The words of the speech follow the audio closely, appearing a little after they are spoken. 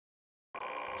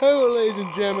Hello ladies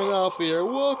and gentlemen, Alpha here.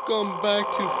 Welcome back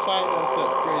to Five Nights at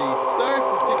Freddy's. Sorry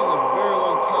for taking a very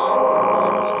long time.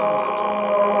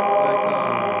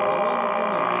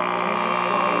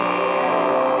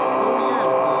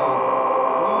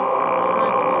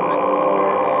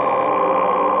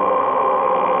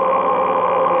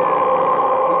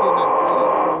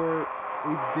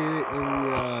 We did it, and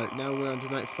now we're on to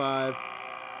night 5.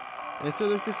 And so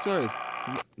this is story.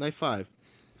 Night 5.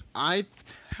 I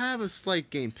have a slight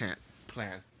game plan.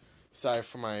 Sorry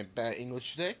for my bad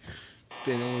English today. It's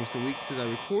been almost a week since I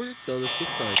recorded, so let's get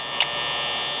started.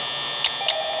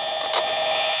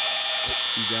 Oh,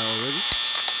 he's out already.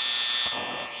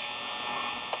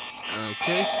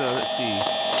 Okay, so let's see.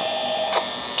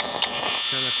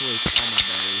 Try not to waste all my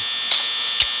battery.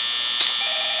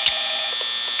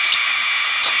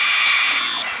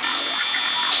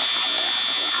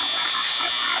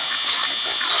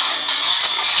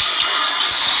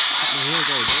 Here we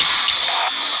go, dude.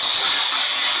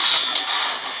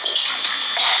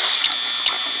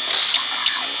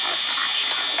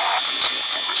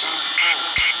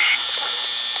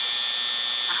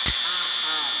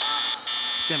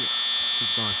 Damn it,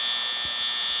 he's gone.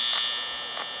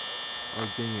 Oh,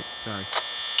 dang it, sorry.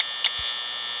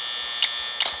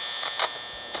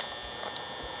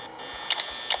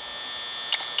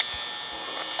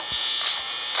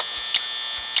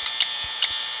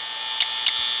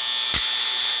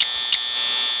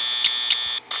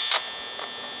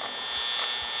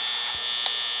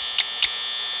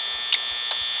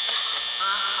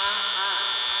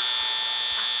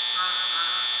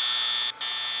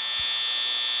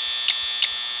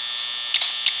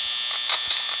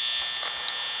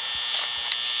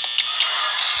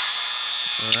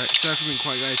 Alright, sorry for being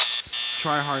quiet, guys.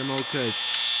 Try hard mode, because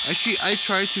actually I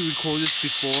tried to record this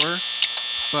before,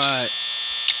 but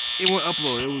it won't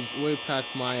upload. It was way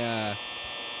past my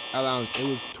allowance. It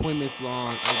was 20 minutes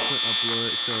long. I couldn't upload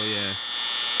it, so yeah.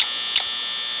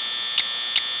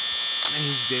 Man,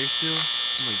 he's there still?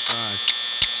 Oh my god.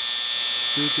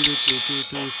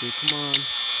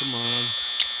 Come on.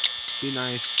 Be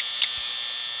nice.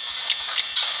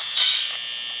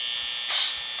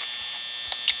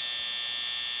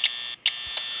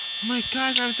 Oh my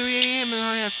god, it's 3 AM and I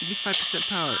already have 55%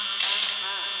 power.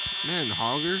 Man,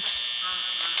 hogger.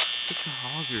 Such a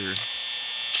hogger.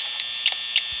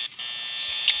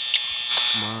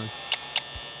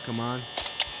 Come on.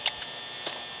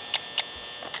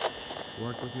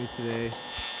 Work with me today.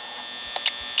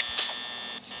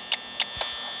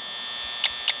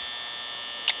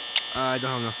 I don't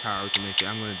have enough power to make it.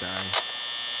 I'm gonna die.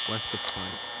 What's the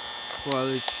point? Well,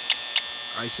 at least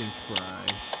I can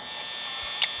try.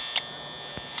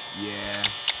 Yeah,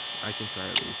 I can try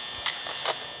at least.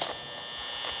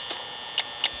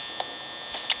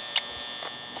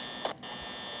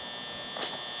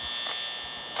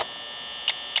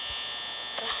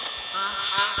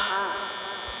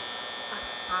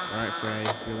 Alright, Freddy,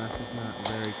 your laugh is not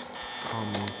very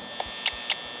calming.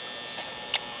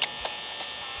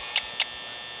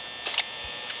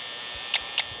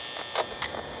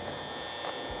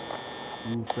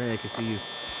 Ooh, Freddy, I can see you.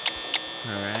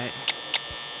 Alright.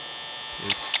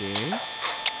 Okay.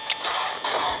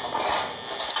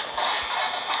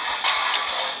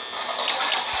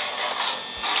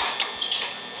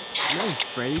 Man,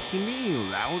 Freddy, can you be any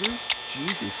louder?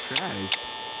 Jesus Christ.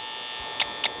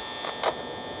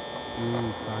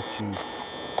 Ooh, got you.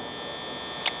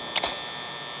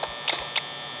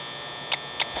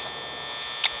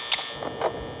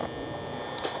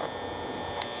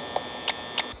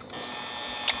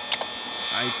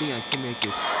 I think I can make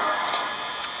it.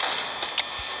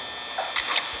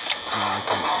 No, I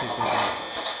can't take that back.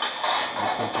 I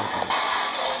take that back.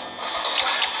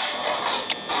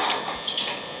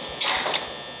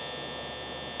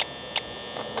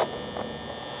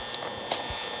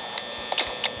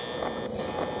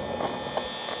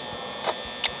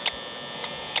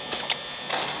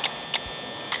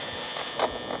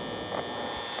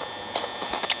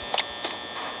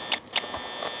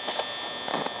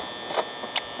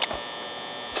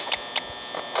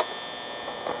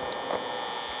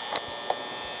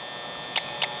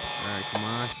 Alright, come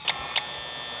on.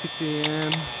 6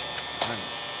 AM. I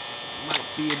might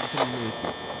be able to make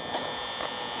it.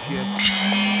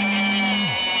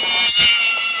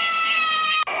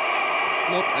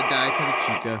 Nope, I died because of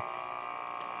Chica.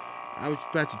 I was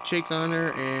about to check on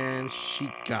her and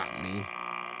she got me.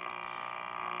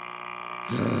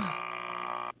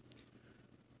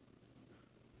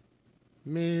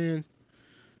 Man.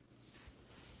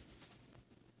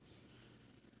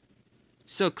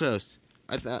 So close.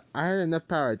 I thought I had enough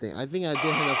power. I think I did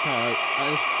have enough power.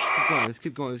 Let's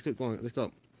keep going. Let's keep going. Let's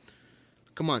go.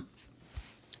 Come on.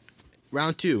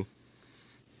 Round 2.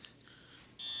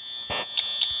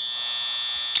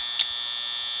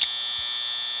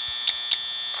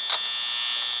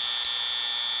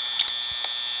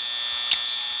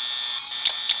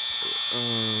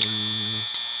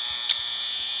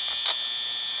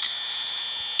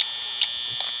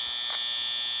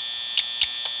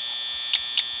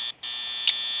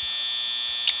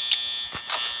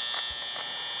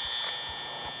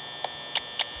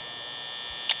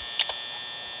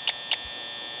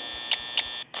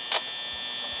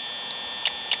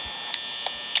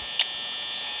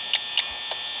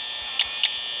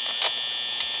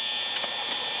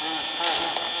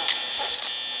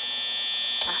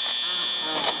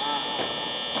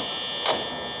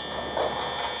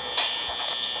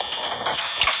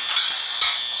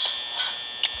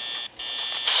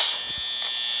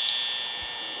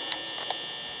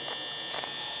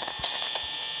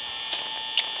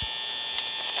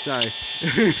 Sorry.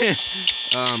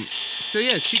 So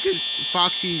yeah,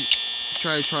 Foxy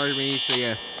tried to charge me, so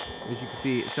yeah, as you can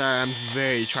see, sorry, I'm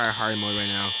very try-hard mode right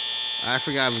now. I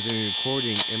forgot I was in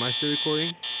recording. Am I still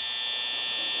recording?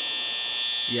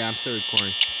 Yeah, I'm still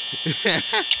recording.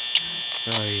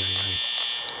 Ay.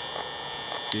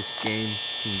 This game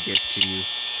can get to you.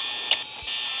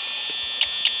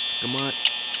 Come on.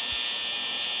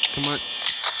 Come on.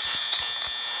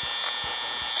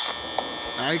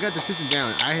 I already got the system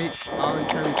down. I already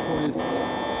tried to record this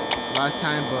last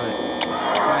time, but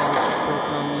Freddy broke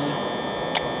on me.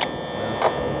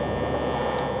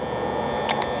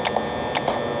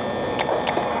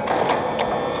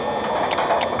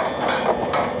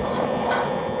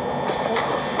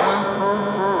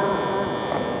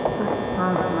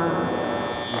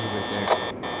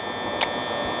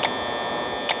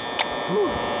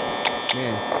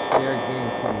 Man, they are getting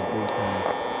to me big time.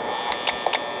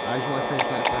 I just want to finish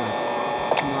that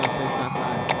 5. Come on, finish that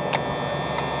 5.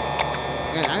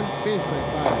 And I've finished that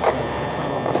 5, but I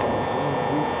want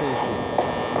to refinish it.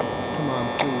 Come on,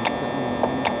 please, let me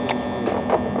refinish this.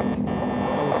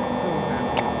 I was so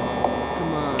happy.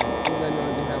 Come on, because I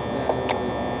know how bad it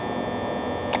was.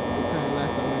 What kind of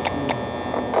life I went through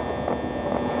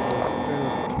during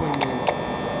those 20 minutes.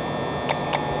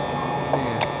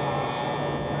 Man.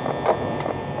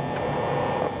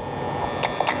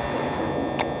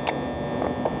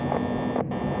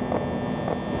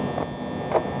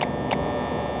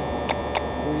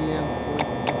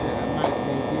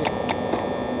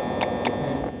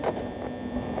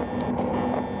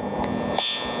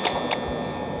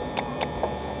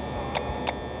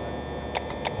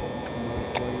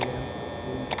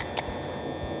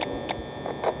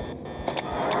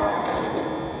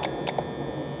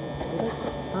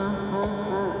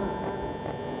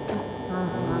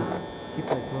 Keep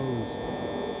that closed.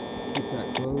 Keep that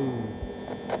closed.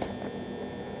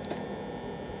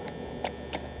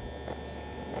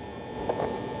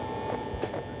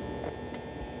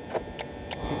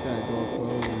 Keep that door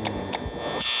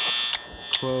closed.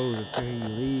 Close until he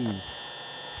leaves.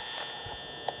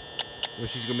 What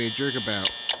she's gonna be a jerk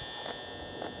about.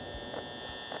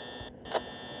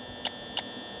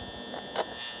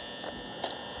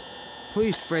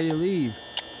 Please, Freddy, leave.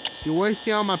 You're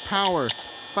wasting all my power.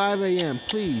 5 a.m.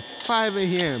 Please. 5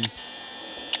 a.m.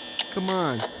 Come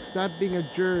on. Stop being a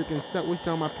jerk and stop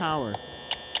wasting all my power.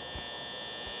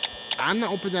 I'm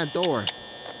not opening that door.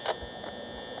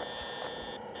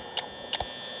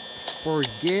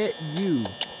 Forget you.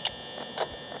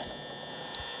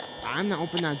 I'm not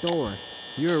opening that door.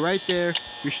 You're right there.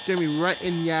 You're staring me right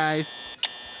in the eyes.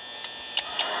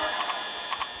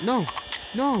 No.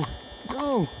 No.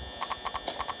 No.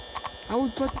 I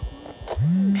was about to...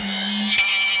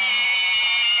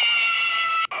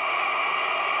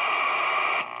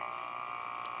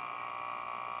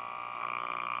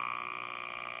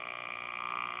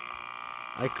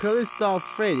 I clearly saw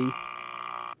Freddy,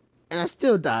 and I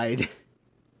still died.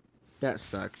 That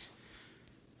sucks.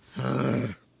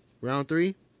 Round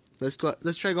 3? Let's go.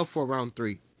 Let's try to go for round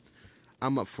 3.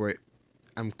 I'm up for it.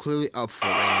 I'm clearly up for it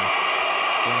right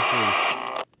now.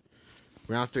 Round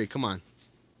 3. Round 3, come on.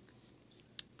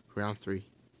 Round 3.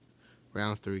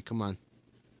 Round 3, come on.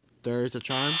 There's a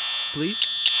charm, please.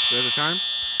 There's a charm.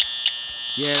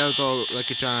 Yeah, that'll go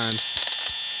like a charm.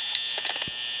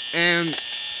 And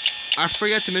I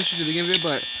forgot to mention at the beginning of it,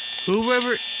 but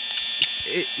whoever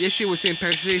issue was St.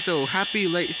 Patrick's Day, so happy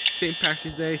late St.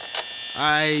 Patrick's Day.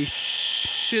 I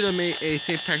should have made a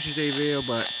St. Patrick's Day video,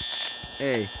 but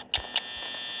hey,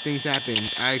 things happen.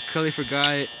 I clearly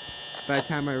forgot it. By the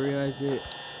time I realized it,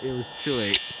 it was too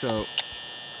late. So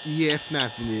If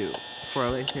not for you, for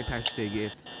a late Patrick's Day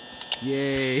gift.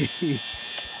 Yay!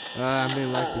 I've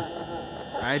been lucky.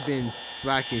 I've been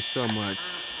slacking so much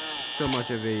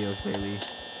of videos lately.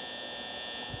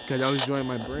 Cause I was enjoying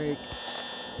my break.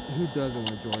 Who doesn't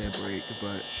want to enjoy a break?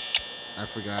 But I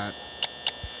forgot.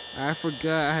 I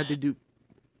had to do.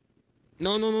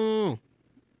 No.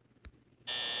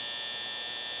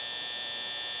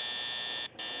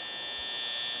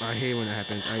 I hate when that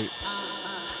happens. I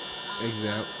exit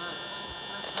out.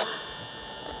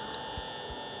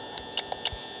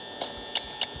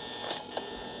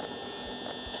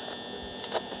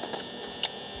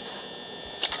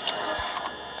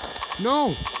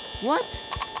 No! What?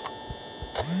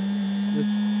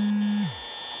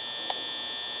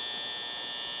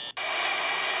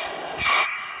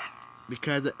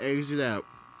 Because I exit out.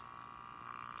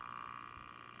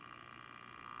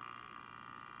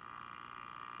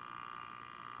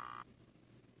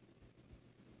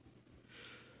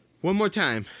 One more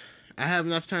time. I have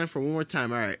enough time for one more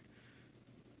time. Alright.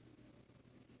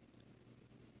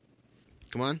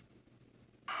 Come on.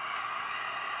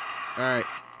 Alright.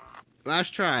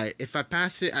 Last try. If I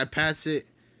pass it, I pass it.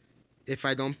 If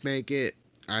I don't make it,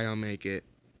 I don't make it.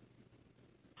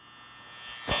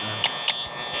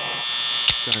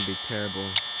 It's gonna be terrible.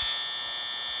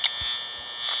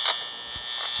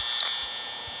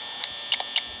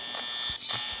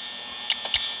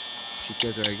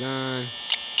 Chica's already gone.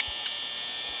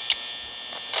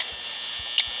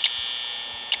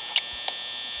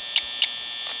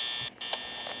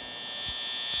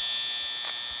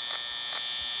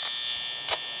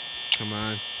 Come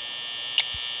on.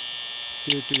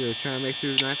 Trying to make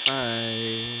through night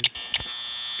 5.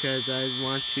 Cause I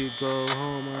want to go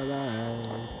home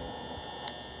alive.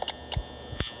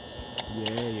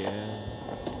 Yeah.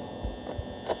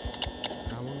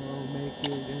 I won't make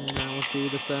it and I won't see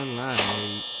the sunlight.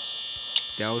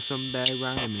 That was some bad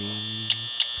rhyming.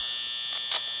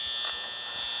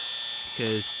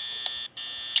 Cause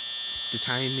the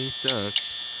timing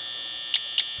sucks.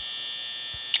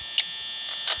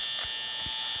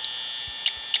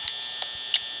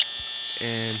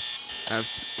 And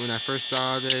when I first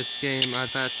saw this game, I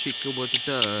thought Chica was a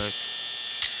duck.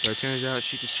 But it turns out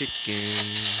she's a chicken.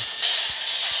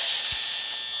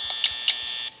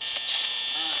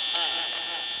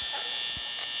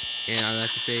 And I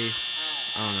like to say,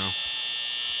 I don't know.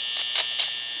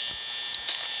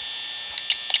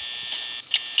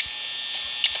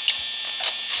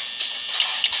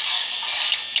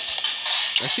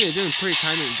 Actually, they're doing good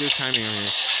timing on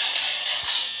this.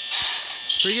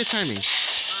 Pretty good timing.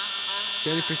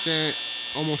 70%,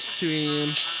 almost 2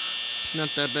 a.m. Not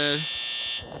that bad.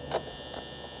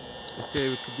 Okay,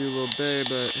 we could do a little better,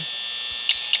 but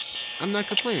I'm not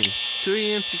complaining. It's 2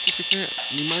 a.m.,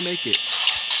 60%. We might make it.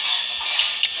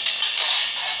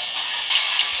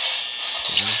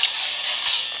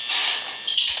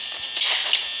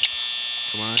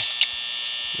 Come on.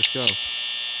 Let's go.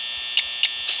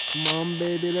 Come on,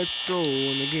 baby, let's go.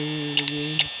 And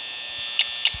again.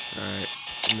 Alright,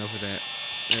 enough of that.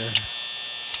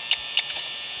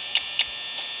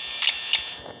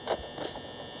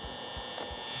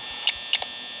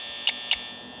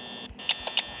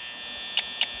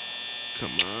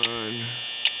 Come on.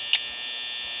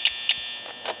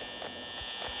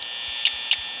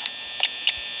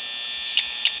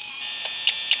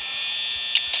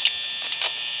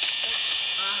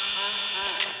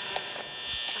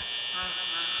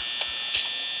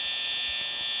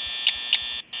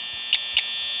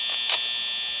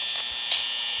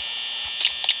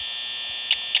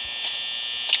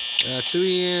 Uh,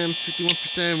 3 a.m.,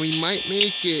 51%. We might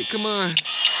make it. Come on.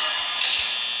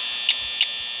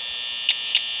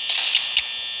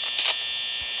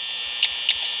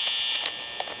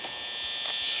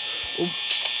 Oh.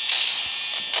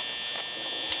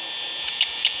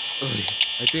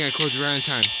 I think I closed around in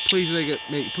time. Please make it.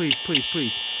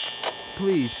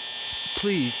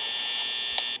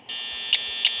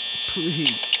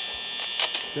 Please.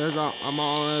 That's all. I'm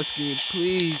all asking you.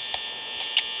 Please.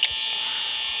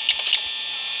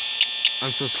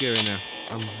 I'm so scared right now.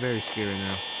 I'm very scared right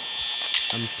now.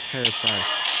 I'm terrified.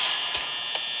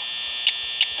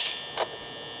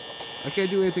 I can't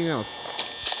do anything else.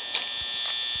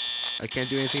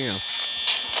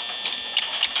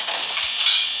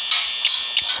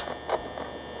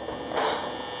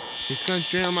 He's gonna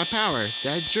drain all my power.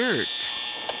 That jerk.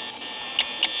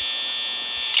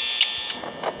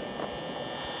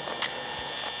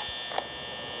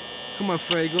 Come on,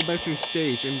 Freddy, go back to your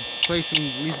stage and play some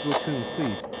musical tunes,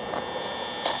 please.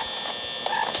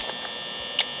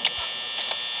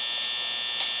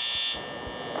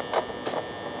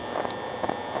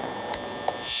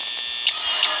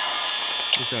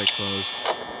 website closed.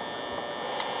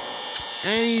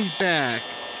 And he's back.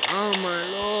 Oh my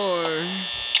lord.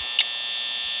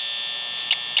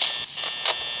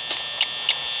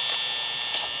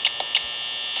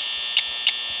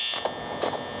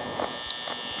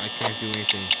 I can't do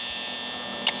anything.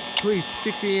 Please,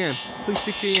 6 a.m. Please,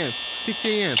 6 a.m. 6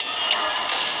 a.m.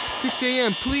 6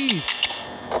 a.m. Please.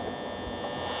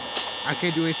 I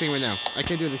can't do anything right now. I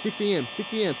can't do it. 6 a.m.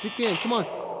 6 a.m. 6 a.m. Come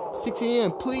on. 6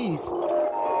 a.m. Please.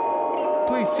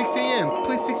 Please, 6 a.m.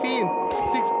 Please, 6 a.m.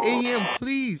 6 a.m.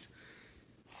 Please.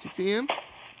 6 a.m.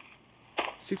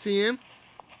 6 a.m.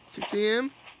 6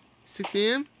 a.m. 6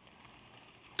 a.m.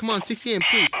 Come on, 6 a.m.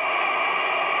 Please.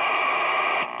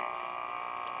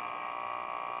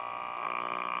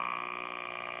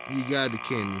 You gotta be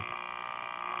kidding me.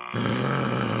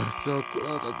 So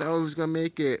close. I thought I was gonna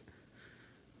make it.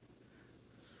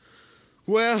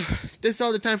 Well, that's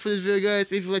all the time for this video,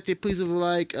 guys. If you liked it, please leave a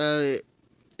like.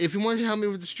 If you want to help me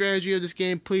with the strategy of this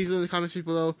game, please leave in the comments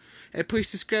below. And please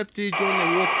subscribe to join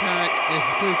the Wolf Pack. And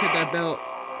please hit that bell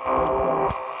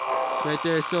right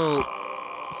there. So,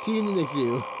 see you in the next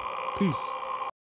video. Peace.